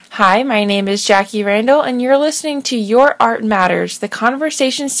Hi, my name is Jackie Randall, and you're listening to Your Art Matters, the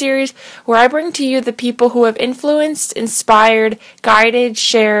conversation series where I bring to you the people who have influenced, inspired, guided,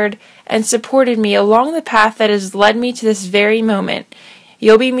 shared, and supported me along the path that has led me to this very moment.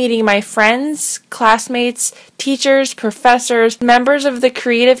 You'll be meeting my friends, classmates, teachers, professors, members of the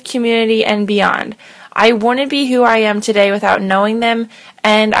creative community, and beyond. I wouldn't be who I am today without knowing them,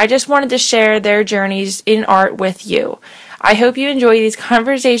 and I just wanted to share their journeys in art with you. I hope you enjoy these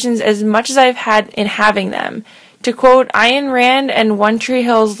conversations as much as I've had in having them. To quote Ayn Rand and One Tree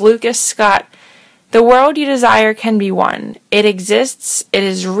Hill's Lucas Scott, "The world you desire can be won. It exists, it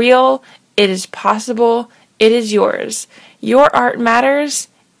is real, it is possible, it is yours. Your art matters,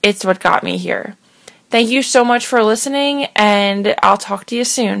 it's what got me here." Thank you so much for listening, and I'll talk to you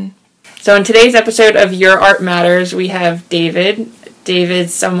soon. So in today's episode of Your Art Matters, we have David.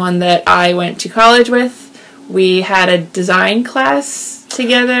 David's someone that I went to college with. We had a design class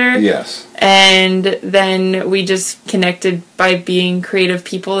together. Yes. And then we just connected by being creative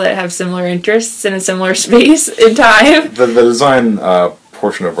people that have similar interests in a similar space in time. The design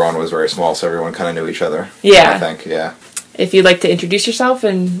portion of Ron was very small, so everyone kind of knew each other. Yeah. I think, yeah. If you'd like to introduce yourself,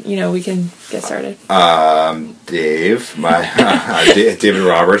 and, we can get started. Dave. David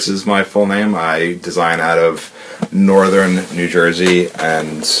Roberts is my full name. I design out of northern New Jersey,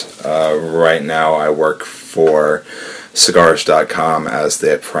 and right now I work for Cigars.com as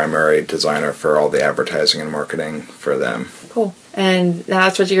the primary designer for all the advertising and marketing for them. Cool. And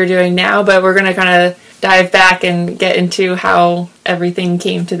that's what you're doing now, but we're going to kind of dive back and get into how everything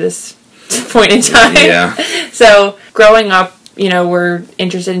came to this point in time. Yeah. So, growing up, we're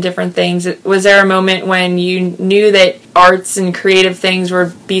interested in different things. Was there a moment when you knew that arts and creative things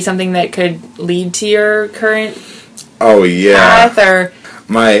would be something that could lead to your current path? Or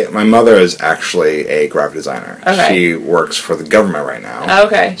My mother is actually a graphic designer. Okay. She works for the government right now.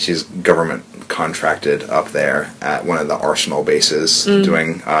 Okay. She's government contracted up there at one of the Arsenal bases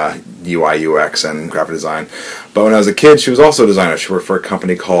doing UI, UX, and graphic design. But when I was a kid, she was also a designer. She worked for a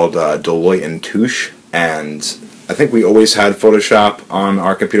company called Deloitte & Touche, and I think we always had Photoshop on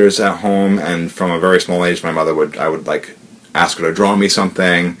our computers at home, and from a very small age, I would ask her to draw me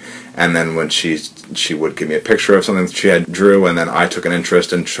something, and then when she would give me a picture of something that she had drew, and then I took an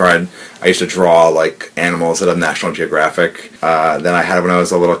interest and tried. I used to draw like animals out of National Geographic. Then I had it when I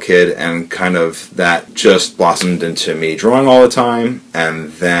was a little kid, and kind of that just blossomed into me drawing all the time.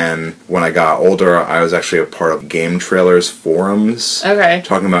 And then when I got older, I was actually a part of Game Trailers forums,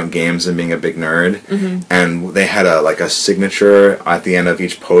 talking about games and being a big nerd. Mm-hmm. And they had a signature at the end of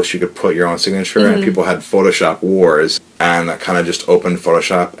each post. You could put your own signature, and people had Photoshop wars. And I kind of just opened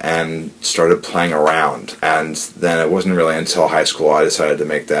Photoshop and started playing around. And then it wasn't really until high school I decided to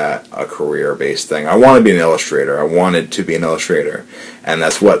make that a career-based thing. I wanted to be an illustrator. I wanted to be an illustrator. And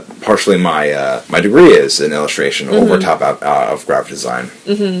that's what partially my degree is, in illustration, over top of graphic design.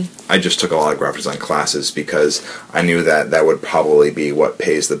 Mm-hmm. I just took a lot of graphic design classes because I knew that would probably be what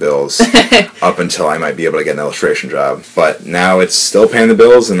pays the bills up until I might be able to get an illustration job. But now it's still paying the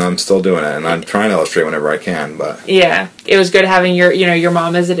bills, and I'm still doing it. And I'm trying to illustrate whenever I can. But yeah, it was good having your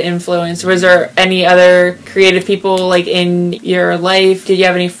mom as an influence. Was there any other creative people in your life? Did you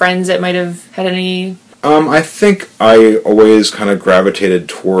have any friends that might have had any? I think I always kind of gravitated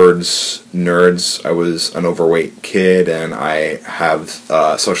towards nerds. I was an overweight kid, and I have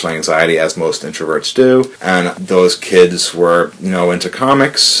social anxiety, as most introverts do. And those kids were, into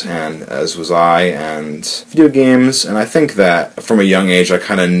comics, and as was I, and video games. And I think that from a young age, I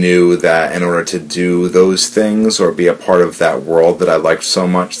kind of knew that in order to do those things or be a part of that world that I liked so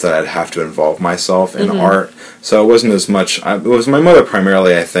much, that I'd have to involve myself in art. So it wasn't as much. It was my mother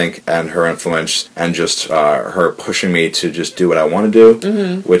primarily, I think, and her influence, and just her pushing me to just do what I want to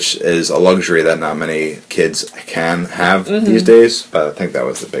do, which is a luxury that not many kids can have these days. But I think that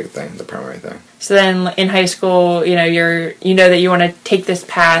was the big thing, the primary thing. So then in high school, you know that you want to take this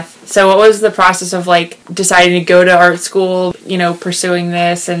path. So what was the process of deciding to go to art school, pursuing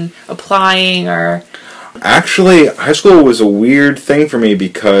this and applying, or? Actually, high school was a weird thing for me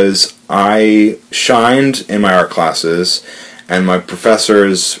because I shined in my art classes, and my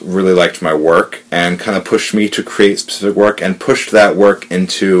professors really liked my work and kind of pushed me to create specific work and pushed that work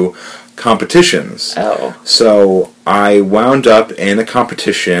into competitions. Oh. So I wound up in a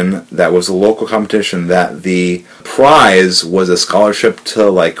competition that was a local competition that the prize was a scholarship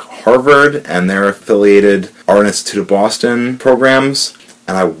to Harvard and their affiliated Art Institute of Boston programs.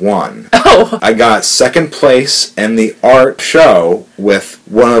 And I won. Oh. I got second place in the art show, with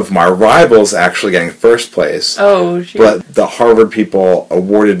one of my rivals actually getting first place. Oh, shoot. But the Harvard people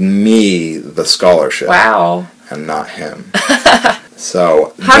awarded me the scholarship. Wow. And not him.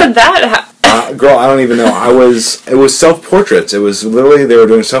 So how did that girl, I don't even know. It was self-portraits. It was literally, they were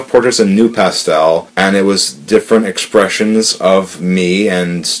doing self-portraits in NuPastel, and it was different expressions of me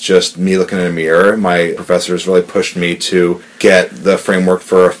and just me looking in a mirror. My professors really pushed me to get the framework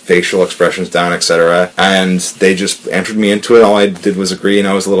for facial expressions down, etc. And they just entered me into it. All I did was agree, and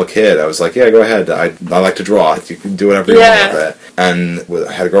I was a little kid. I was like, yeah, go ahead. I like to draw. You can do whatever you want with it. And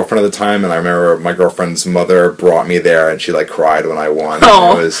I had a girlfriend at the time, and I remember my girlfriend's mother brought me there, and she like cried when I won.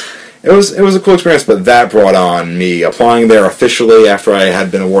 It was a cool experience, but that brought on me applying there officially after I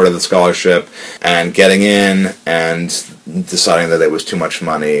had been awarded the scholarship and getting in and deciding that it was too much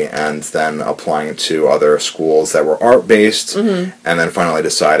money, and then applying to other schools that were art-based, and then finally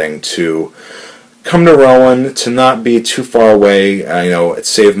deciding to come to Rowan, to not be too far away,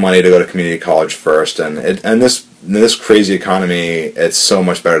 save money to go to community college first, and in this crazy economy, it's so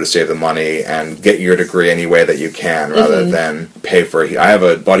much better to save the money and get your degree any way that you can rather than pay for it. I have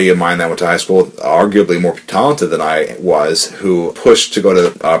a buddy of mine that went to high school, arguably more talented than I was, who pushed to go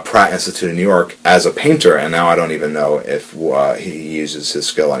to Pratt Institute in New York as a painter, and now I don't even know if he uses his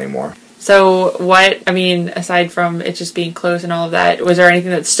skill anymore. So aside from it just being close and all of that, was there anything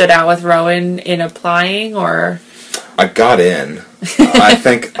that stood out with Rowan in applying, or? I got in.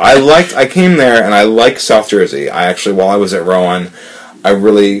 I came there and I liked South Jersey. While I was at Rowan, I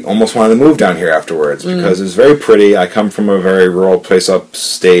really almost wanted to move down here afterwards because it was very pretty. I come from a very rural place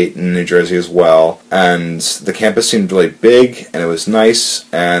upstate in New Jersey as well, and the campus seemed really big and it was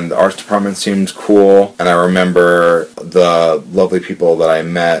nice, and the arts department seemed cool, and I remember the lovely people that I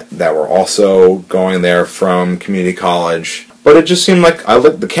met that were also going there from community college. But it just seemed like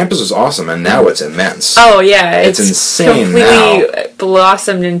the campus was awesome, and now it's immense. Oh yeah, it's insane completely now.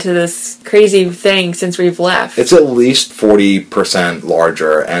 Blossomed into this crazy thing since we've left. It's at least 40%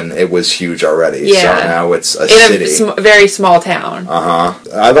 larger, and it was huge already. Yeah. So now it's a city. In a very small town.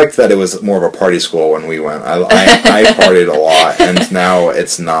 I liked that it was more of a party school when we went. I partied a lot, and now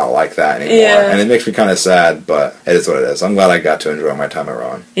it's not like that anymore. Yeah. And it makes me kind of sad, but it is what it is. I'm glad I got to enjoy my time at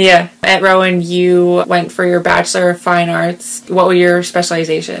Rowan. Yeah. At Rowan, you went for your Bachelor of Fine Arts. What were your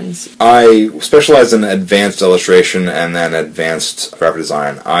specializations? I specialized in advanced illustration and then advanced graphic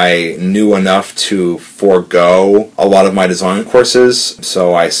design. I knew enough to forego a lot of my design courses,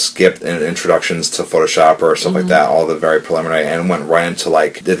 so I skipped introductions to Photoshop or stuff like that, all the very preliminary, and went right into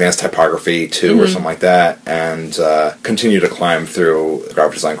like advanced typography too, or something like that, and continued to climb through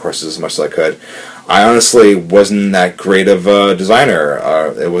graphic design courses as much as I could. I honestly wasn't that great of a designer.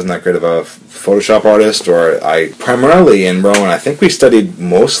 It wasn't that great of a Photoshop artist, or I primarily in Rowan, I think we studied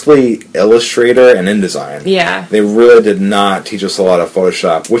mostly Illustrator and InDesign. Yeah. They really did not teach us a lot of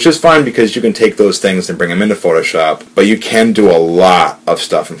Photoshop, which is fine because you can take those things and bring them into Photoshop, but you can do a lot of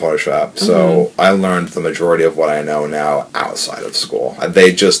stuff in Photoshop. So I learned the majority of what I know now outside of school.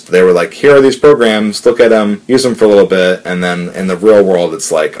 They were like, here are these programs, look at them, use them for a little bit, and then in the real world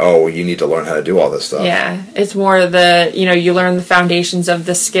it's like, oh, you need to learn how to do all this stuff. Yeah, it's more you learn the foundations of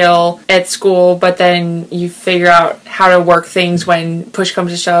the skill at school, but then you figure out how to work things when push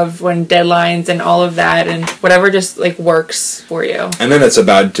comes to shove, when deadlines and all of that, and whatever just like works for you. And then it's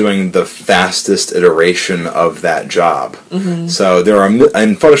about doing the fastest iteration of that job. So there are,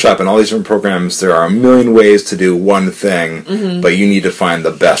 in Photoshop and all these different programs, there are a million ways to do one thing, but you need to find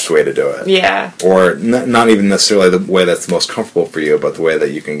the best way to do it. Yeah. Or not even necessarily the way that's most comfortable for you, but the way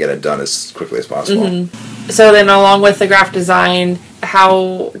that you can get it done as quickly as possible. So then along with the graphic design,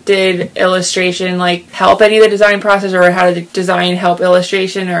 how did illustration help any of the design process, or how did design help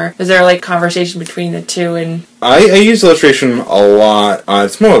illustration, or is there conversation between the two? And I use illustration a lot.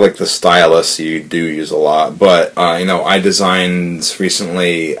 It's more like the stylus you do use a lot, but I designed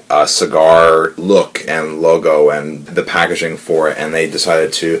recently a cigar look and logo and the packaging for it, and they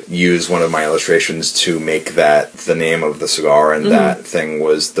decided to use one of my illustrations to make that the name of the cigar, and that thing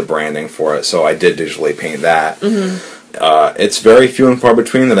was the branding for it. So I did digitally paint that. It's very few and far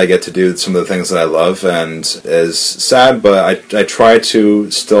between that I get to do some of the things that I love, and is sad, but I try to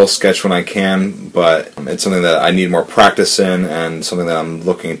still sketch when I can, but it's something that I need more practice in, and something that I'm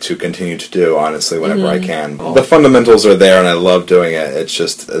looking to continue to do, honestly, whenever I can. The fundamentals are there, and I love doing it. It's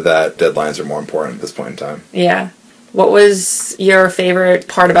just that deadlines are more important at this point in time. Yeah. What was your favorite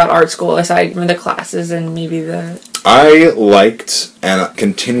part about art school, aside from the classes and maybe the... I liked and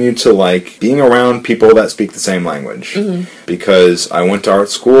continue to like being around people that speak the same language. because I went to art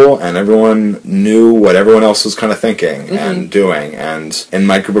school and everyone knew what everyone else was kind of thinking and doing. And in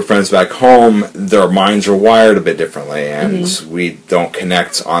my group of friends back home, their minds are wired a bit differently, and we don't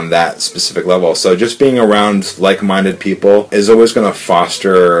connect on that specific level. So just being around like-minded people is always going to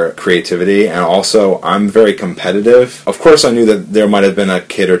foster creativity. And also, I'm very competitive. Of course, I knew that there might have been a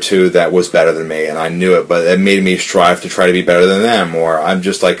kid or two that was better than me, and I knew it, but it made me strive to try to be better than them. Or I'm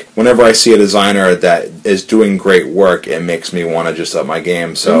just like, whenever I see a designer that is doing great work, it makes me want to just up my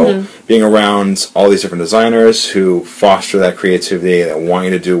game. So being around all these different designers who foster that creativity, that want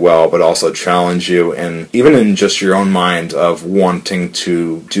you to do well, but also challenge you, and even in just your own mind of wanting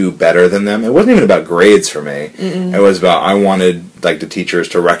to do better than them. It wasn't even about grades for me. It was about, I wanted like the teachers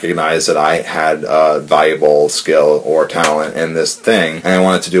to recognize that I had a valuable skill or talent in this thing, and I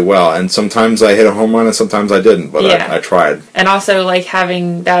wanted to do well. And sometimes I hit a home run and sometimes I didn't, but I tried. And also like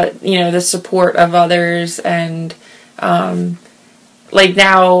having that, you know, the support of others, and like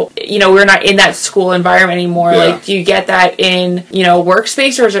now, you know, we're not in that school environment anymore. Like, do you get that in, you know,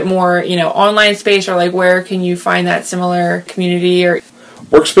 workspace, or is it more, you know, online space, or like where can you find that similar community? Or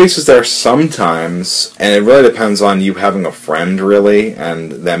Workspace is there sometimes, and it really depends on you having a friend, really, and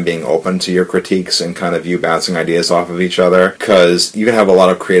them being open to your critiques and kind of you bouncing ideas off of each other. Because you can have a lot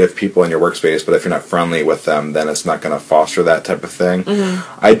of creative people in your workspace, but if you're not friendly with them, then it's not going to foster that type of thing.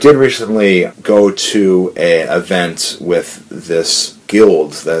 I did recently go to an event with this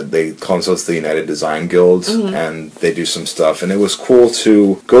guild that they call themselves the United Design Guild, and they do some stuff, and it was cool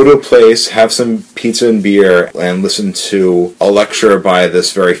to go to a place, have some pizza and beer, and listen to a lecture by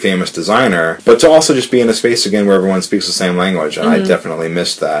this very famous designer, but to also just be in a space again where everyone speaks the same language, and I definitely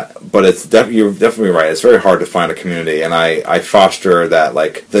missed that. But it's you're definitely right, it's very hard to find a community, and I foster that.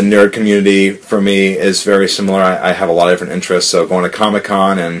 Like, the nerd community for me is very similar. I have a lot of different interests, so going to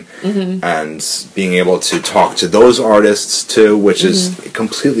Comic-Con and being able to talk to those artists too, which is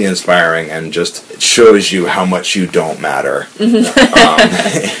completely inspiring, and just shows you how much you don't matter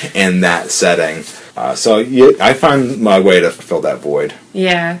in that setting. So I find my way to fill that void.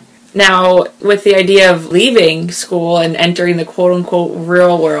 Yeah. Now, with the idea of leaving school and entering the quote-unquote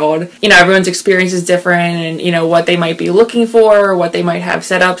real world, you know, everyone's experience is different, and, you know, what they might be looking for, or what they might have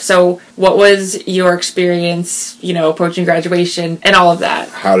set up. So what was your experience, you know, approaching graduation and all of that?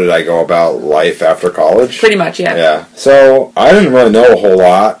 How did I go about life after college? Pretty much, yeah. Yeah. So I didn't really know a whole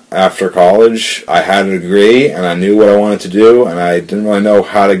lot after college. I had a degree, and I knew what I wanted to do, and I didn't really know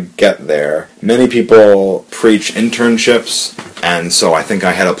how to get there. Many people preach internships, and so I think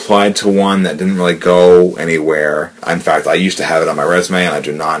I had applied to one that didn't really go anywhere. In fact, I used to have it on my resume, and I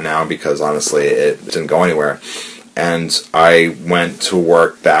do not now because, honestly, it didn't go anywhere. And I went to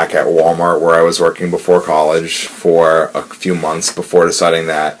work back at Walmart, where I was working before college, for a few months before deciding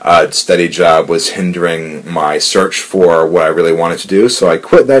that a steady job was hindering my search for what I really wanted to do. So I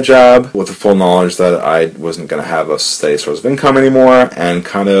quit that job with the full knowledge that I wasn't going to have a steady source of income anymore, and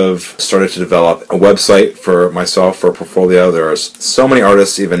kind of started to develop a website for myself, for a portfolio. There are so many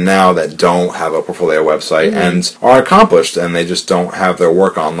artists even now that don't have a portfolio website and are accomplished, and they just don't have their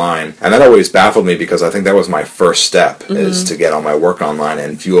work online. And that always baffled me, because I think that was my first step, is to get all my work online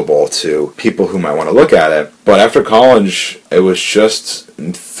and viewable to people who might want to look at it. But after college, it was just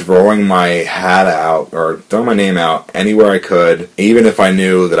throwing my hat out, or throwing my name out anywhere I could, even if I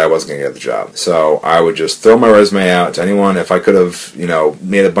knew that I wasn't going to get the job. So I would just throw my resume out to anyone. If I could have, you know,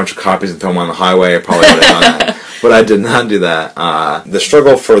 made a bunch of copies and throw them on the highway, I probably would have done that. But I did not do that. The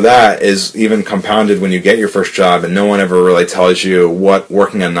struggle for that is even compounded when you get your first job, and no one ever really tells you what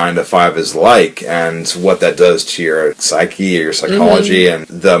working a 9 to 5 is like, and what that does to your psyche or your psychology, and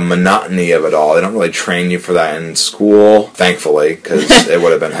the monotony of it all. They don't really train you for that in school, thankfully, because it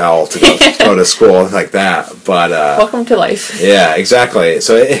would have been hell to go to school like that. But welcome to life. Yeah, exactly.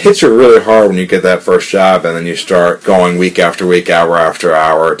 So it hits you really hard when you get that first job, and then you start going week after week, hour after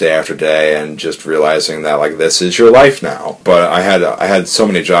hour, day after day, and just realizing that, like, this is your life now. But I had so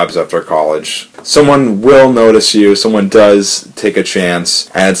many jobs after college. Someone will notice you, someone does take a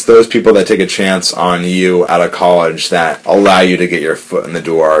chance, and it's those people that take a chance on you out of college that allow you to get your foot in the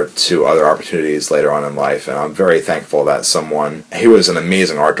door to other opportunities later on in life. And I'm very thankful that he was an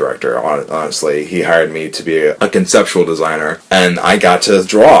amazing art director, honestly. He hired me to be a conceptual designer, and I got to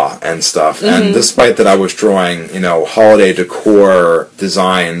draw and stuff. And despite that I was drawing, you know, holiday decor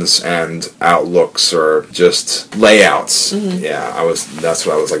designs and outlooks, or just layouts. That's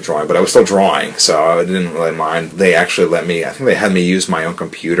what I was like drawing, but I was still drawing, so I didn't really mind. They actually let me, I think they had me use my own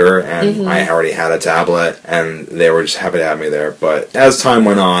computer, and I already had a tablet, and they were just happy to have me there. But as time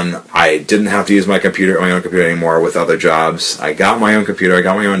went on, I didn't have to use my own computer anymore with other jobs. I got my own computer, I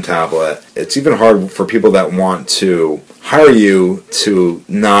got my own tablet, it's even hard for people that want to hire you to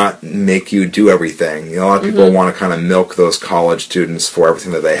not make you do everything. A lot of people want to kind of milk those college students for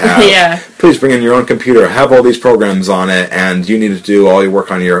everything that they have. Yeah. Please bring in your own computer, have all these programs on it, and you need to do all your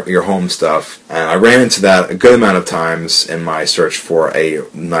work on your home stuff. And I ran into that a good amount of times in my search for a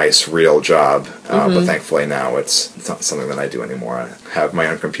nice, real job. But thankfully now it's not something that I do anymore. I have my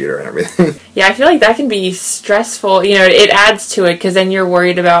own computer and everything. Yeah, I feel like that can be stressful. It adds to it because then you're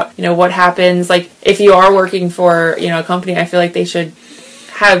worried about, what happens. Like, if you are working for, a company, I feel like they should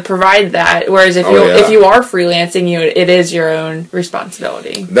provide that. Whereas if you are freelancing, it is your own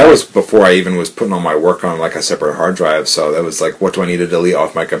responsibility. That was before I even was putting all my work on like a separate hard drive. So that was like, what do I need to delete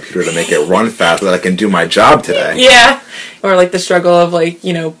off my computer to make it run fast so that I can do my job today? Yeah. Or like the struggle of like,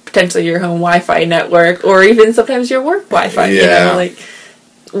 potentially your home Wi-Fi network, or even sometimes your work Wi-Fi. Yeah.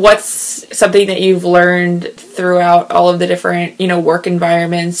 What's something that you've learned throughout all of the different, work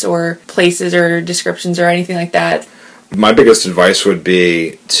environments or places or descriptions or anything like that? My biggest advice would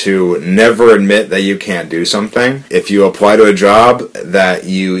be to never admit that you can't do something. If you apply to a job that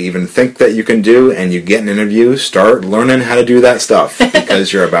you even think that you can do and you get an interview, start learning how to do that stuff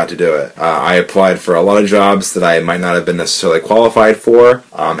because you're about to do it. I applied for a lot of jobs that I might not have been necessarily qualified for,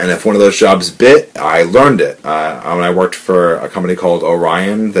 and if one of those jobs bit, I learned it. When I worked for a company called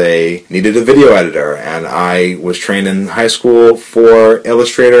Orion, they needed a video editor, and I was trained in high school for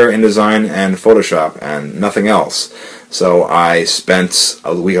Illustrator, InDesign, and Photoshop, and nothing else. So I spent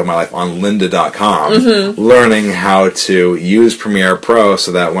a week of my life on lynda.com learning how to use Premiere Pro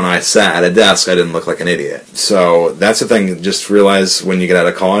so that when I sat at a desk, I didn't look like an idiot. So that's the thing. Just realize when you get out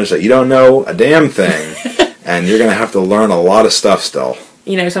of college that you don't know a damn thing, and you're going to have to learn a lot of stuff still.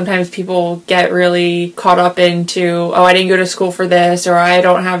 Sometimes people get really caught up into, I didn't go to school for this, or I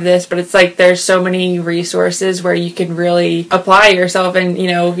don't have this, but it's like there's so many resources where you can really apply yourself and,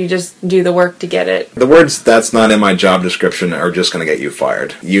 you just do the work to get it. The words, that's not in my job description, are just going to get you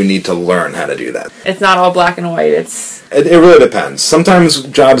fired. You need to learn how to do that. It's not all black and white. It really depends. Sometimes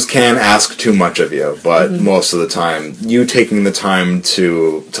jobs can ask too much of you, but most of the time, you taking the time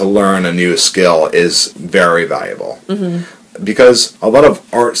to learn a new skill is very valuable. Because a lot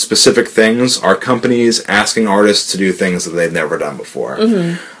of art-specific things are companies asking artists to do things that they've never done before.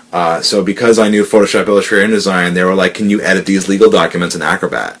 So because I knew Photoshop, Illustrator, InDesign, they were like, can you edit these legal documents in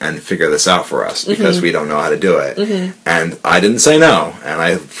Acrobat and figure this out for us? Because we don't know how to do it. And I didn't say no, and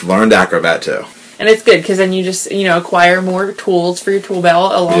I learned Acrobat too. And it's good, because then you just, acquire more tools for your tool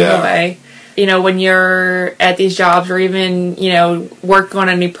belt along the way. When you're at these jobs, or even, work on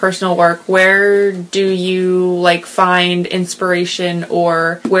any personal work, where do you, find inspiration,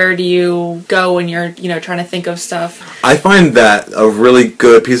 or where do you go when you're, trying to think of stuff? I find that a really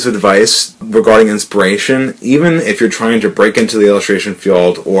good piece of advice regarding inspiration, even if you're trying to break into the illustration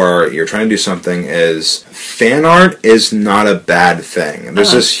field or you're trying to do something, is fan art is not a bad thing.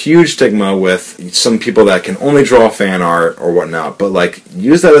 There's this huge stigma with some people that can only draw fan art or whatnot, but,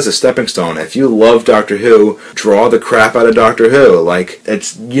 use that as a stepping stone. If you love Doctor Who, draw the crap out of Doctor Who.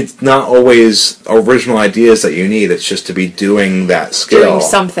 It's not always original ideas that you need. It's just to be doing that skill. Doing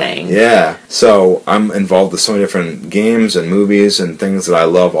something. Yeah. So I'm involved with so many different games and movies and things that I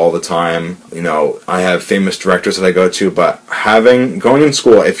love all the time. I have famous directors that I go to, but going in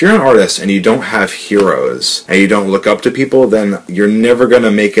school, if you're an artist and you don't have heroes and you don't look up to people, then you're never going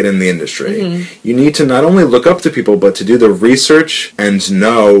to make it in the industry. You need to not only look up to people, but to do the research and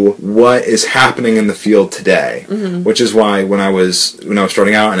know what is happening in the field today, which is why when I was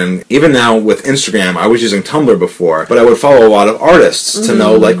starting out, and even now with Instagram, I was using Tumblr before, but I would follow a lot of artists to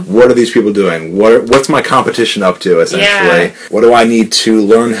know what are these people doing, what's my competition up to, essentially, what do I need to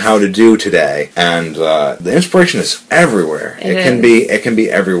learn how to do today, and the inspiration is everywhere. It can be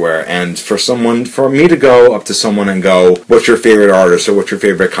everywhere, and for me to go up to someone and go, what's your favorite artist, or what's your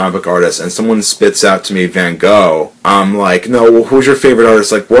favorite comic book artist, and someone spits out to me Van Gogh, I'm like, no, well, who's your favorite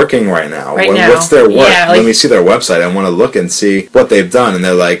artist working right now? What's their work? Let me see their website. I want to look and see what they've done. And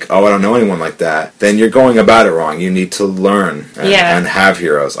they're like, oh, I don't know anyone like that. Then you're going about it wrong. You need to learn and have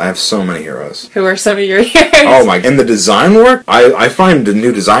heroes. I have so many heroes. Who are some of your heroes? Oh my! In the design work, I find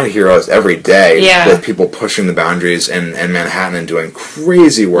new design heroes every day. With people pushing the boundaries in Manhattan and doing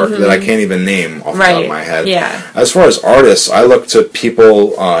crazy work that I can't even name off the top of my head. As far as artists, I look to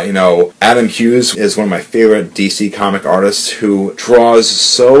people. Adam Hughes is one of my favorite DC comic artists who draws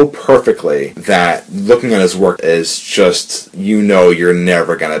so perfectly that looking at his work is just, you're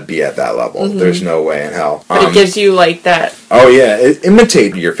never going to be at that level. There's no way in hell. But it gives you that. Oh yeah,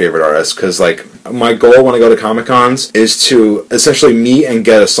 imitate your favorite artist, because My goal when I go to Comic-Cons is to essentially meet and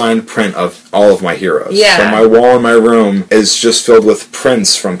get a signed print of all of my heroes. Yeah. So my wall in my room is just filled with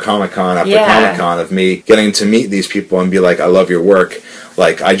prints from Comic-Con after Comic-Con of me getting to meet these people and be like, I love your work.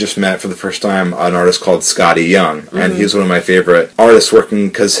 Like, I just met for the first time an artist called Scotty Young, and he's one of my favorite artists working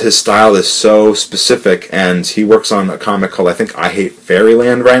because his style is so specific, and he works on a comic called, I think, I Hate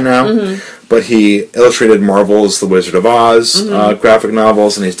Fairyland right now. But he illustrated Marvel's The Wizard of Oz graphic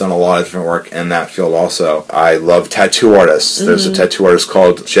novels, and he's done a lot of different work in that field also. I love tattoo artists. There's a tattoo artist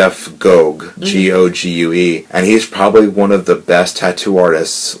called Jeff Gogue, Gogue, and he's probably one of the best tattoo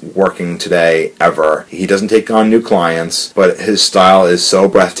artists working today ever. He doesn't take on new clients, but his style is so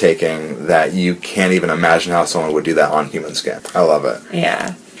breathtaking that you can't even imagine how someone would do that on human skin. I love it.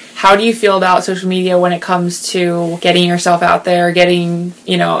 Yeah. How do you feel about social media when it comes to getting yourself out there, getting,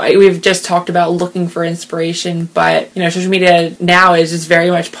 we've just talked about looking for inspiration, but, social media now is just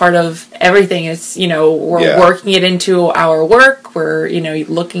very much part of everything. It's, we're working it into our work. We're,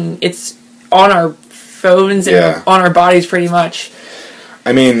 looking, it's on our phones and on our bodies pretty much.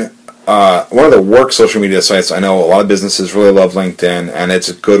 I mean, one of the work social media sites, I know a lot of businesses really love LinkedIn, and it's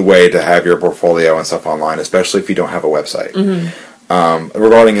a good way to have your portfolio and stuff online, especially if you don't have a website.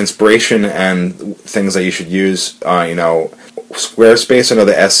 Regarding inspiration and things that you should use, Squarespace, I know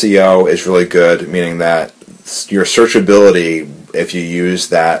the SEO is really good, meaning that your searchability, if you use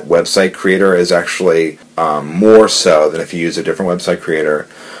that website creator, is actually more so than if you use a different website creator.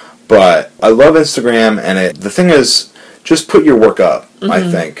 But I love Instagram, and the thing is, just put your work up, I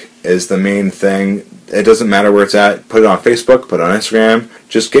think, is the main thing. It doesn't matter where it's at. Put it on Facebook, put it on Instagram.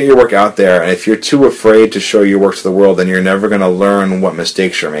 Just get your work out there. And if you're too afraid to show your work to the world, then you're never going to learn what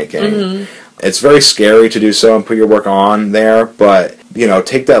mistakes you're making. It's very scary to do so and put your work on there, but,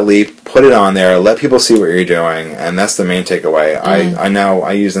 take that leap, put it on there, let people see what you're doing, and that's the main takeaway.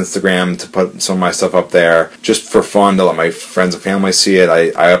 I use Instagram to put some of my stuff up there just for fun, to let my friends and family see it.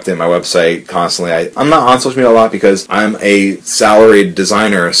 I update my website constantly. I'm not on social media a lot because I'm a salaried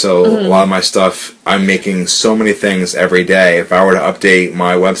designer, so a lot of my stuff, I'm making so many things every day. If I were to update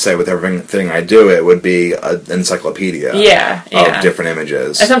my website with everything I do, it would be an encyclopedia of different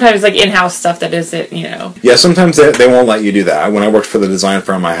images. And sometimes, in-house stuff that isn't, Yeah, sometimes they won't let you do that. When I worked for the design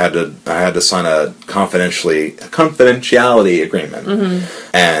firm, I had to sign a confidentiality agreement,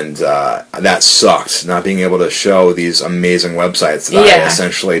 and that sucked. Not being able to show these amazing websites that I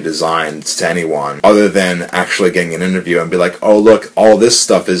essentially designed to anyone, other than actually getting an interview and be like, "Oh, look, all this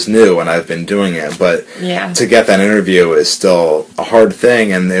stuff is new, and I've been doing it." But to get that interview is still a hard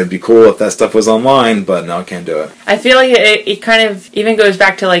thing, and it would be cool if that stuff was online. But no, I can't do it. I feel like it kind of even goes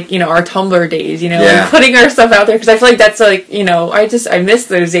back to our Tumblr days, putting our stuff out there, because I feel like that's I miss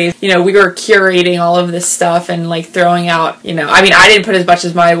those days. We were curating all of this stuff and throwing out. I didn't put as much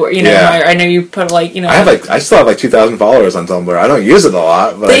as my I know you put I still have 2,000 followers on Tumblr. I don't use it a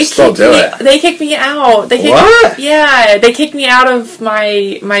lot, but I still do it. They kicked me out. They kicked me out of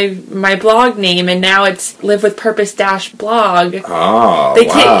my blog name, and now it's livewithpurpose-blog. Oh,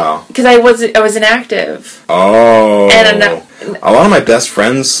 wow. Because I was inactive. Oh. And a lot of my best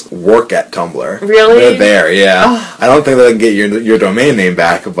friends work at Tumblr. Really? They're there, yeah. Oh. I don't think they can get your domain name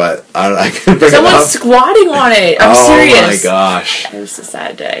back, but I can bring it up. Someone's squatting on it. I'm serious. Oh my gosh. It was a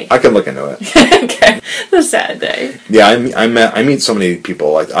sad day. I can look into it. Okay. It was a sad day. Yeah, I meet so many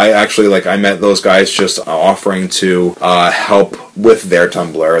people. I met those guys just offering to help with their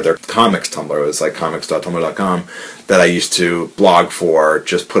Tumblr, their comics Tumblr. It was comics.tumblr.com that I used to blog for,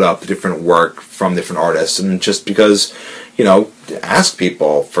 just put up different work from different artists, and just because, ask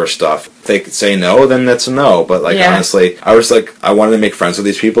people for stuff. If they could say no, then that's a no. But honestly, I was I wanted to make friends with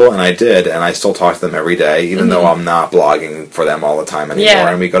these people, and I did, and I still talk to them every day, even though I'm not blogging for them all the time anymore.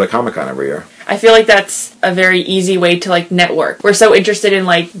 And we go to Comic-Con every year. I feel like that's a very easy way to network. We're so interested in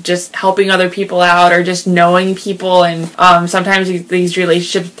just helping other people out, or just knowing people, and sometimes these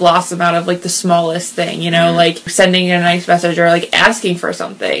relationships blossom out of the smallest thing, sending a nice message, or asking for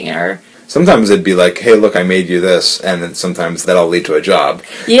something, or sometimes it'd be hey, look, I made you this, and then sometimes that'll lead to a job.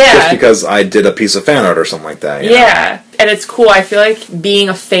 Yeah. Just because I did a piece of fan art or something like that. Yeah. And it's cool. I feel like being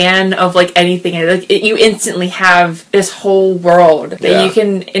a fan of anything, you instantly have this whole world that you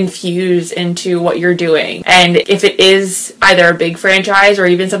can infuse into what you're doing. And if it is either a big franchise or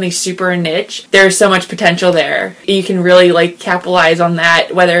even something super niche, there's so much potential there. You can really capitalize on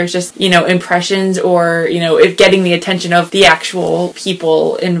that, whether it's just, impressions or, if getting the attention of the actual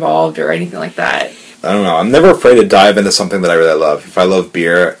people involved or anything like that. I don't know. I'm never afraid to dive into something that I really love. If I love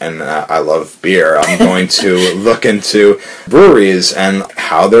beer, and I love beer, I'm going to look into breweries and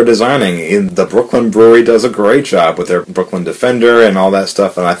how they're designing. The Brooklyn Brewery does a great job with their Brooklyn Defender and all that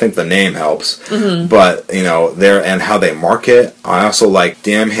stuff, and I think the name helps. But, and how they market. I also like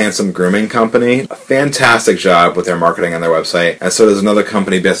Damn Handsome Grooming Company. A fantastic job with their marketing on their website. And so there's another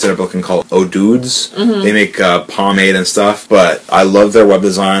company based out of Brooklyn called O'Dudes. They make pomade and stuff, but I love their web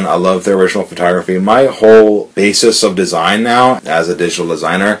design. I love their original photography. My whole basis of design now, as a digital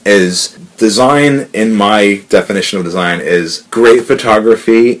designer, is design, in my definition of design, is great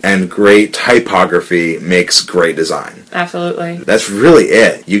photography and great typography makes great design. Absolutely. That's really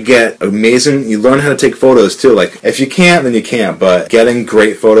it. You get amazing, you learn how to take photos too. Like, if you can't, then you can't, but getting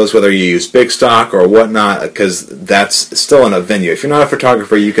great photos, whether you use big stock or whatnot, because that's still in a venue. If you're not a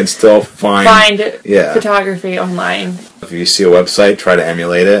photographer, you can still find photography online. If you see a website, try to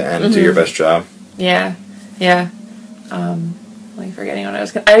emulate it and do your best job. Yeah. Like forgetting what I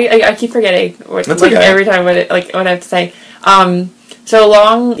was. I keep forgetting. That's okay. Every time what I have to say. So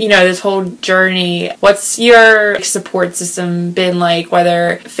along, this whole journey, what's your support system been like?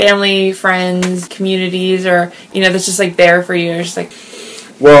 Whether family, friends, communities, or that's just like there for you. Or just like.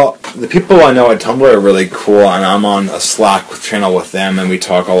 Well, the people I know at Tumblr are really cool, and I'm on a Slack channel with them, and we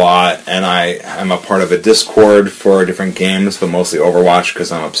talk a lot, and I am a part of a Discord for different games, but mostly Overwatch,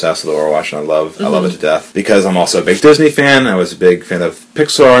 because I'm obsessed with Overwatch, and I love it to death. Because I'm also a big Disney fan, I was a big fan of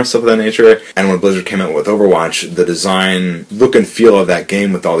Pixar and stuff of that nature, and when Blizzard came out with Overwatch, the design, look and feel of that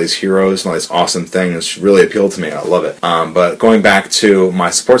game with all these heroes and all these awesome things really appealed to me, and I love it. But going back to my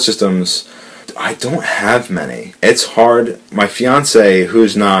support systems, I don't have many. It's hard. My fiance,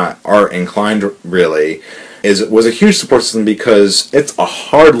 who's not art inclined really, was a huge support system because it's a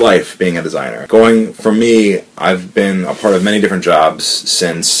hard life being a designer. For me, I've been a part of many different jobs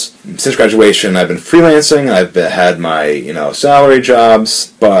since graduation. I've been freelancing. I've had my, salary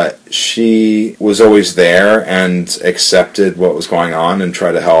jobs, but she was always there and accepted what was going on and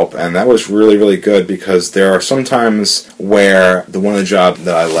tried to help. And that was really, really good because there are some times where one of the jobs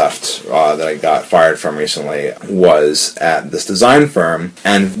that I left, that I got fired from recently, was at this design firm.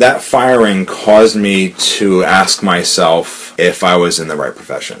 And that firing caused me to ask myself if I was in the right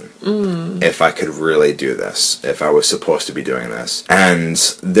profession. If I could really do this, if I was supposed to be doing this. And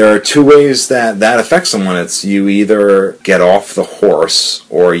there are two ways that affects someone. It's you either get off the horse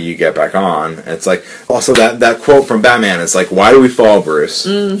or you get back on. And it's like, also that quote from Batman, it's like, why do we fall, Bruce?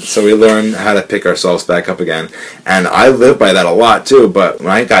 So we learn how to pick ourselves back up again. And I live by that a lot too, but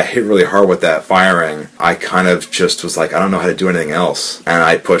when I got hit really hard with that firing, I kind of just was like, I don't know how to do anything else. And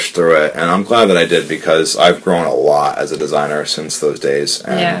I pushed through it. And I'm glad that I did because I've grown a lot as a designer since those days.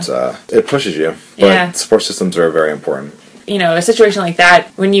 And it pushes you. But support systems are very important. A situation like that,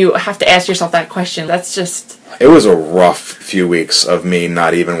 when you have to ask yourself that question, that's just... It was a rough few weeks of me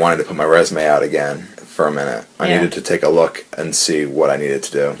not even wanting to put my resume out again for a minute. I needed to take a look and see what I needed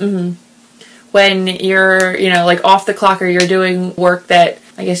to do. When you're, off the clock or you're doing work that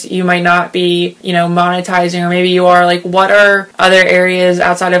I guess you might not be, monetizing, or maybe you are, what are other areas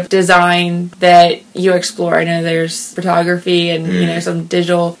outside of design that you explore? I know there's photography and, some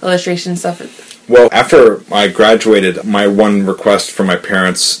digital illustration stuff. Well, after I graduated, my one request from my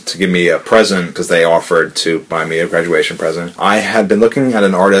parents to give me a present, because they offered to buy me a graduation present, I had been looking at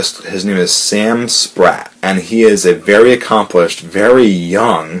an artist. His name is Sam Spratt, and he is a very accomplished, very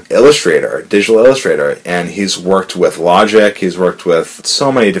young illustrator, digital illustrator, and he's worked with Logic, he's worked with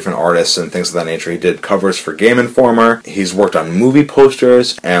so many different artists and things of that nature. He did covers for Game Informer, he's worked on movie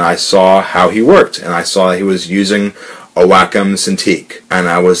posters, and I saw how he worked, and I saw that he was using a Wacom Cintiq, and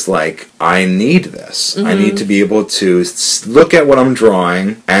I was like, I need this. I need to be able to look at what I'm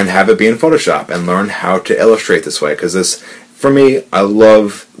drawing and have it be in Photoshop and learn how to illustrate this way, because this, for me, I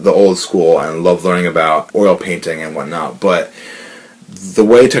love the old school and love learning about oil painting and whatnot, but the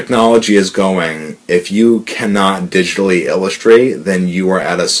way technology is going, if you cannot digitally illustrate, then you are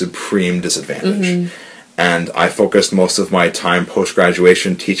at a supreme disadvantage. And I focused most of my time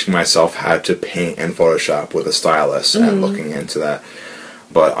post-graduation teaching myself how to paint in Photoshop with a stylus and looking into that.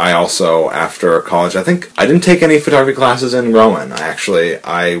 But I also, after college, I didn't take any photography classes in Rowan. I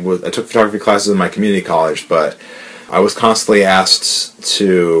took photography classes in my community college, but I was constantly asked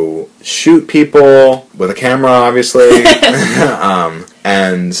to shoot people with a camera, obviously.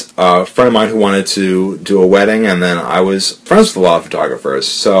 And a friend of mine who wanted to do a wedding, and then I was friends with a lot of photographers.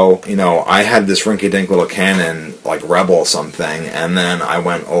 So, I had this rinky-dink little Canon, like Rebel something, and then I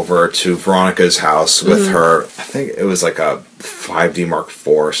went over to Veronica's house with her. I think it was like a 5D Mark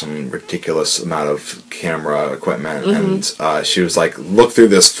IV, some ridiculous amount of camera equipment, and she was like, look through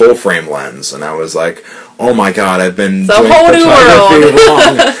this full-frame lens, and I was like, oh my god, I've been doing photography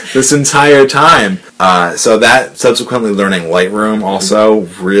wrong this entire time. So that, subsequently learning Lightroom also,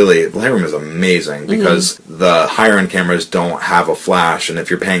 really, Lightroom is amazing because the higher end cameras don't have a flash, and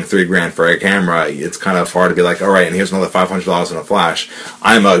if you're paying $3,000 for a camera, it's kind of hard to be like, alright, and here's another $500 in a flash.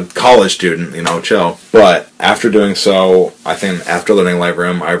 I'm a college student, chill. But after doing so, I think after learning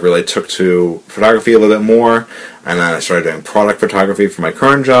Lightroom, I really took to photography a little bit more. And then I started doing product photography for my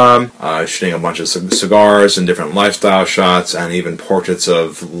current job, shooting a bunch of cigars and different lifestyle shots, and even portraits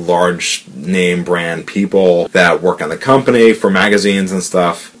of large name brand people that work in the company for magazines and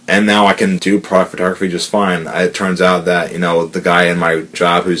stuff. And now I can do product photography just fine. It turns out that, the guy in my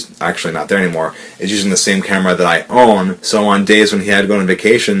job who's actually not there anymore is using the same camera that I own. So on days when he had to go on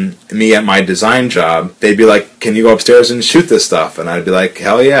vacation, me at my design job, they'd be like, can you go upstairs and shoot this stuff? And I'd be like,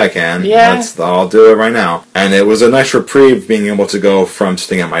 hell yeah, I can. Yeah. I'll do it right now. And it was a nice reprieve being able to go from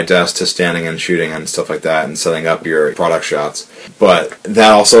sitting at my desk to standing and shooting and stuff like that and setting up your product shots. But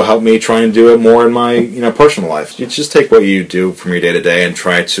that also helped me try and do it more in my, personal life. You just take what you do from your day-to-day and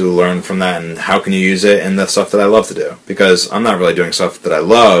try to learn from that, and how can you use it in the stuff that I love to do. Because I'm not really doing stuff that I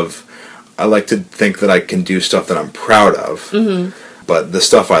love. I like to think that I can do stuff that I'm proud of. But the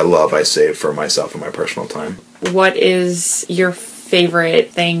stuff I love, I save for myself and my personal time. What is your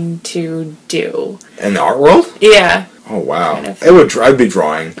favorite thing to do? In the art world? Yeah. Oh, wow. Kind of. I'd be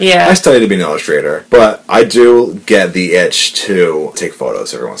drawing. Yeah. I studied to be an illustrator, but I do get the itch to take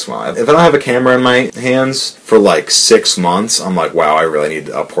photos every once in a while. If I don't have a camera in my hands for like 6 months, I'm like, wow, I really need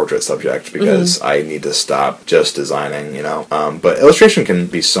a portrait subject because I need to stop just designing, But illustration can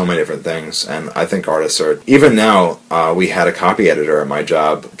be so many different things, and I think artists are... Even now, we had a copy editor at my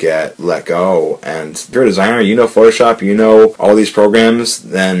job get let go, and if you're a designer, Photoshop, all these programs,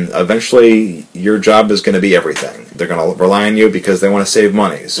 then eventually your job is going to be everything. They're going to rely on you because they want to save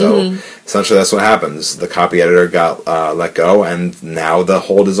money. So essentially that's what happens. The copy editor got let go, and now the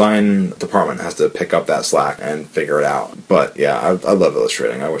whole design department has to pick up that slack and figure it out. But yeah, I love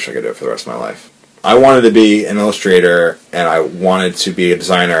illustrating. I wish I could do it for the rest of my life. I wanted to be an illustrator, and I wanted to be a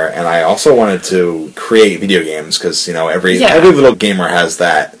designer, and I also wanted to create video games, because, every little gamer has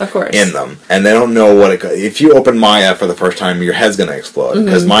that in them. And they don't know what if you open Maya for the first time, your head's going to explode,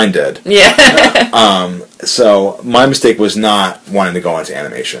 because mine did. Yeah. So my mistake was not wanting to go into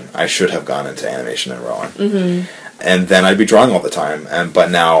animation. I should have gone into animation and Rowan. And then I'd be drawing all the time.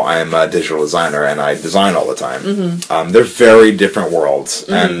 But now I'm a digital designer, and I design all the time. They're very different worlds,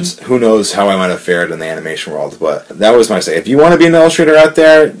 and who knows how I might have fared in the animation world. But that was my say. If you want to be an illustrator out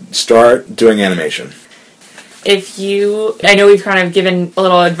there, start doing animation. I know we've kind of given a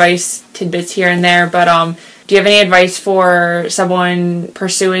little advice, tidbits here and there, but do you have any advice for someone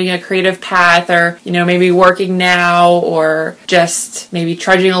pursuing a creative path, or, maybe working now, or just maybe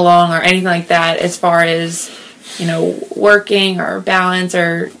trudging along, or anything like that, as far as, working or balance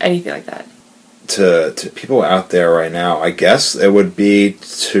or anything like that? To people out there right now, I guess it would be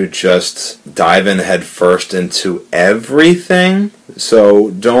to just dive in head first into everything. So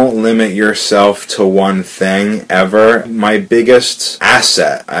don't limit yourself to one thing ever. My biggest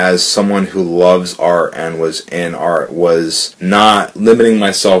asset as someone who loves art and was in art was not limiting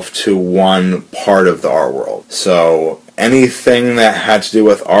myself to one part of the art world. So anything that had to do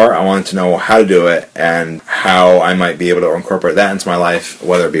with art, I wanted to know how to do it and how I might be able to incorporate that into my life,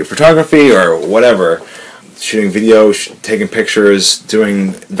 whether it be photography or whatever. Shooting video, taking pictures,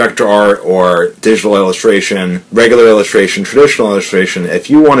 doing vector art or digital illustration, regular illustration, traditional illustration.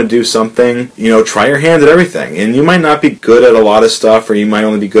 If you want to do something, try your hand at everything. And you might not be good at a lot of stuff, or you might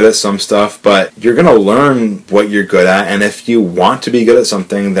only be good at some stuff, but you're going to learn what you're good at. And if you want to be good at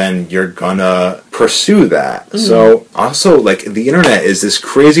something, then you're going to pursue that. So also, the internet is this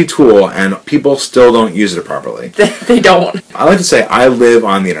crazy tool, and people still don't use it properly. They don't. I like to say I live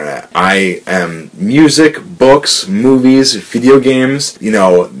on the internet. I am music, books, movies, video games,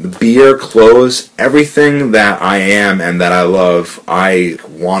 beer, clothes, everything that I am and that I love, I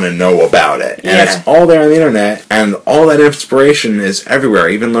want to know about it. And it's all there on the internet, and all that inspiration is everywhere,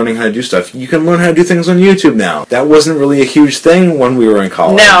 even learning how to do stuff. You can learn how to do things on YouTube now. That wasn't really a huge thing when we were in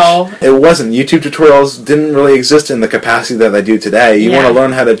college. No. It wasn't. YouTube tutorials didn't really exist in the capacity that they do today. You want to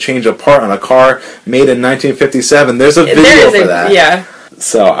learn how to change a part on a car made in 1957. There's a video for that. Yeah.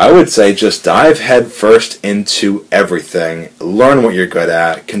 So I would say just dive head first into everything. Learn what you're good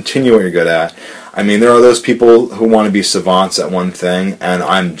at. Continue what you're good at. I mean, there are those people who want to be savants at one thing, and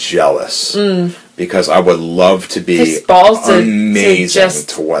I'm jealous. Because I would love to be amazing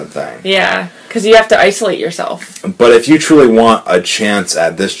to one thing. Yeah, because you have to isolate yourself. But if you truly want a chance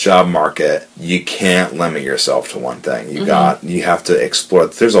at this job market, you can't limit yourself to one thing. You have to explore.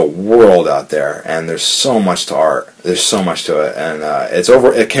 There's a world out there, and there's so much to art. There's so much to it, and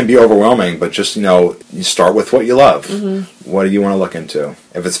it can be overwhelming. But just you start with what you love. What do you want to look into?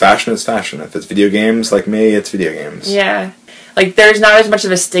 If it's fashion, it's fashion. If it's video games, like me, it's video games. Yeah. Like, there's not as much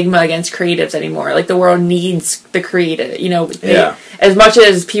of a stigma against creatives anymore. Like, the world needs the creative, as much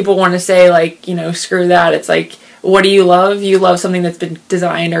as people want to say, like, screw that, it's like, what do you love? You love something that's been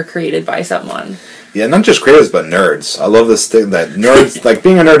designed or created by someone. Yeah, not just creatives, but nerds. I love this thing that nerds, like,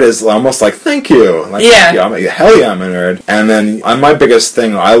 being a nerd is almost like, thank you. Like, yeah. Thank you. Hell yeah, I'm a nerd. And then my biggest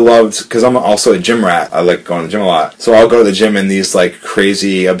thing I loved, because I'm also a gym rat. I like going to the gym a lot. So I'll go to the gym in these, like,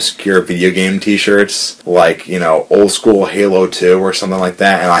 crazy, obscure video game t-shirts, like, old school Halo 2 or something like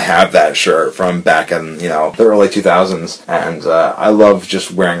that. And I have that shirt from back in, the early 2000s. And I love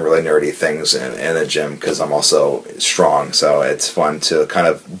just wearing really nerdy things in a gym because I'm also strong. So it's fun to kind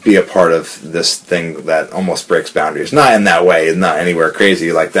of be a part of this thing that almost breaks boundaries. Not in that way, not anywhere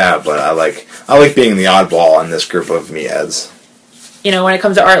crazy like that, but I like being the oddball in this group of meatheads. When it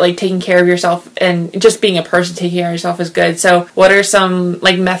comes to art, like, taking care of yourself and just being a person taking care of yourself is good. So what are some,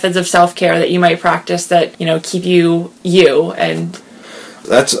 like, methods of self-care that you might practice that, keep you and...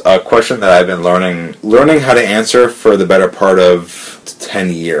 That's a question that I've been learning how to answer for the better part of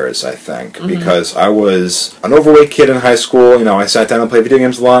 10 years, I think, because I was an overweight kid in high school. I sat down and played video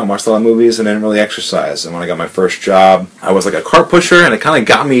games a lot and watched a lot of movies and didn't really exercise. And when I got my first job, I was like a cart pusher, and it kind of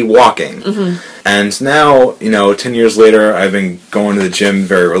got me walking. And now, 10 years later, I've been going to the gym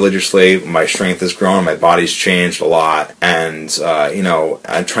very religiously. My strength has grown, my body's changed a lot, and,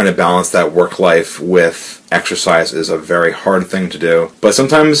 I'm trying to balance that work life with exercise is a very hard thing to do. But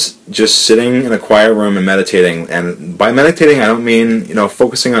sometimes just sitting in a quiet room and meditating, and by meditating I don't mean,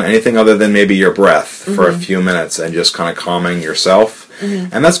 focusing on anything other than maybe your breath for a few minutes and just kind of calming yourself.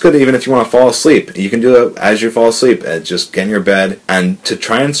 And that's good even if you want to fall asleep. You can do it as you fall asleep. Just get in your bed, and to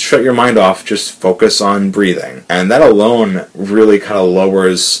try and shut your mind off, just focus on breathing. And that alone really kind of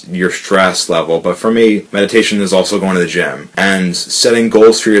lowers your stress level. But for me, meditation is also going to the gym and setting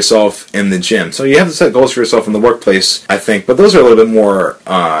goals for yourself in the gym. So you have to set goals for yourself in the workplace, I think, but those are a little bit more,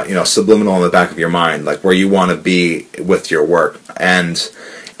 subliminal in the back of your mind, like where you want to be with your work. And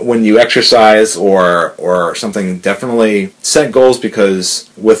when you exercise or something, definitely set goals,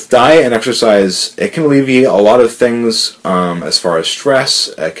 because with diet and exercise, it can alleviate a lot of things as far as stress.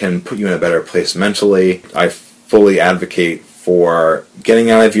 It can put you in a better place mentally. I fully advocate for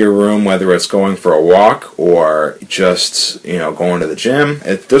getting out of your room, whether it's going for a walk or just, going to the gym.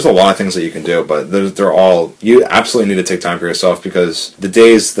 There's a lot of things that you can do, but you absolutely need to take time for yourself, because the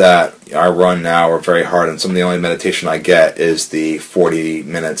days that I run now are very hard, and some of the only meditation I get is the 40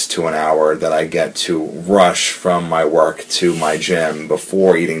 minutes to an hour that I get to rush from my work to my gym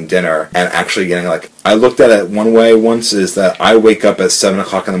before eating dinner, and actually getting, I looked at it one way once, is that I wake up at 7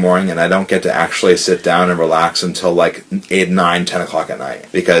 o'clock in the morning and I don't get to actually sit down and relax until 8, 9, 10 o'clock at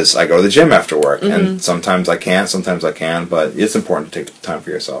night, because I go to the gym after work, and sometimes I can't, sometimes I can, but it's important to take time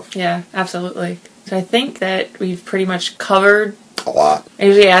for yourself. Yeah, absolutely. So I think that we've pretty much covered a lot. I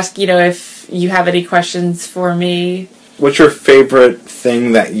usually ask, if you have any questions for me. What's your favorite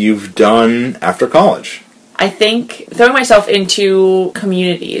thing that you've done after college? I think throwing myself into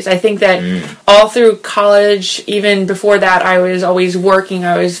communities. I think that all through college, even before that, I was always working.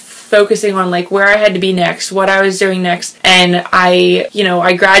 I was focusing on where I had to be next, what I was doing next. And I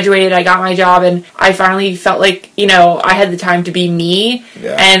graduated, I got my job, and I finally felt like, I had the time to be me.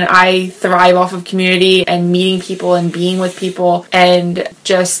 Yeah. And I thrive off of community and meeting people and being with people and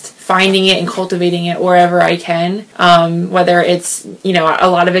just finding it and cultivating it wherever I can, whether it's, you know, a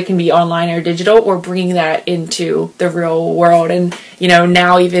lot of it can be online or digital, or bringing that into the real world. And, you know,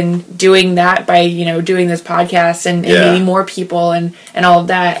 now even doing that by, you know, doing this podcast and meeting more people and all of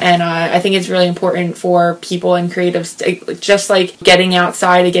that. And I think it's really important for people and creatives, just like getting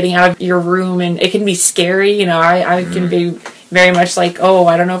outside and getting out of your room. And it can be scary, you know, I can be very much like, oh,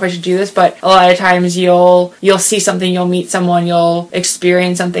 I don't know if I should do this, but a lot of times you'll see something, you'll meet someone, you'll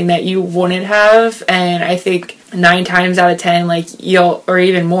experience something that you wouldn't have, and I think 9 times out of 10, like, or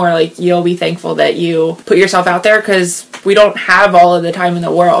even more, like, you'll be thankful that you put yourself out there, because we don't have all of the time in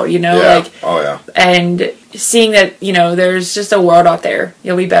the world, you know, and seeing that, you know, there's just a world out there,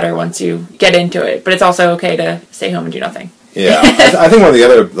 you'll be better once you get into it, but it's also okay to stay home and do nothing. Yeah, I think one of the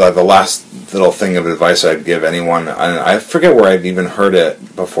other, the last little thing of advice I'd give anyone, and I forget where I've even heard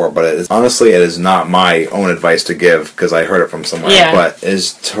it before, but honestly, it is not my own advice to give, because I heard it from somewhere, but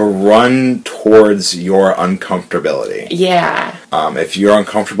is to run towards your uncomfortability. Yeah. If you're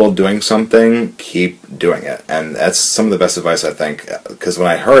uncomfortable doing something, keep doing it. And that's some of the best advice, I think, because when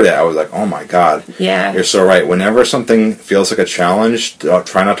I heard it, I was like, oh my God. Yeah. You're so right. Whenever something feels like a challenge,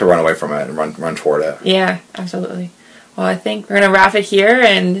 try not to run away from it and run toward it. Yeah, absolutely. Well, I think we're going to wrap it here,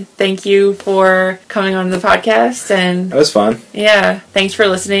 and thank you for coming on the podcast. And it was fun. Yeah, thanks for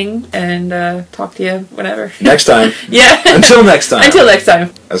listening, and talk to you whenever. Next time. Yeah. Until next time. Until next time.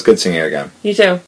 It was good seeing you again. You too.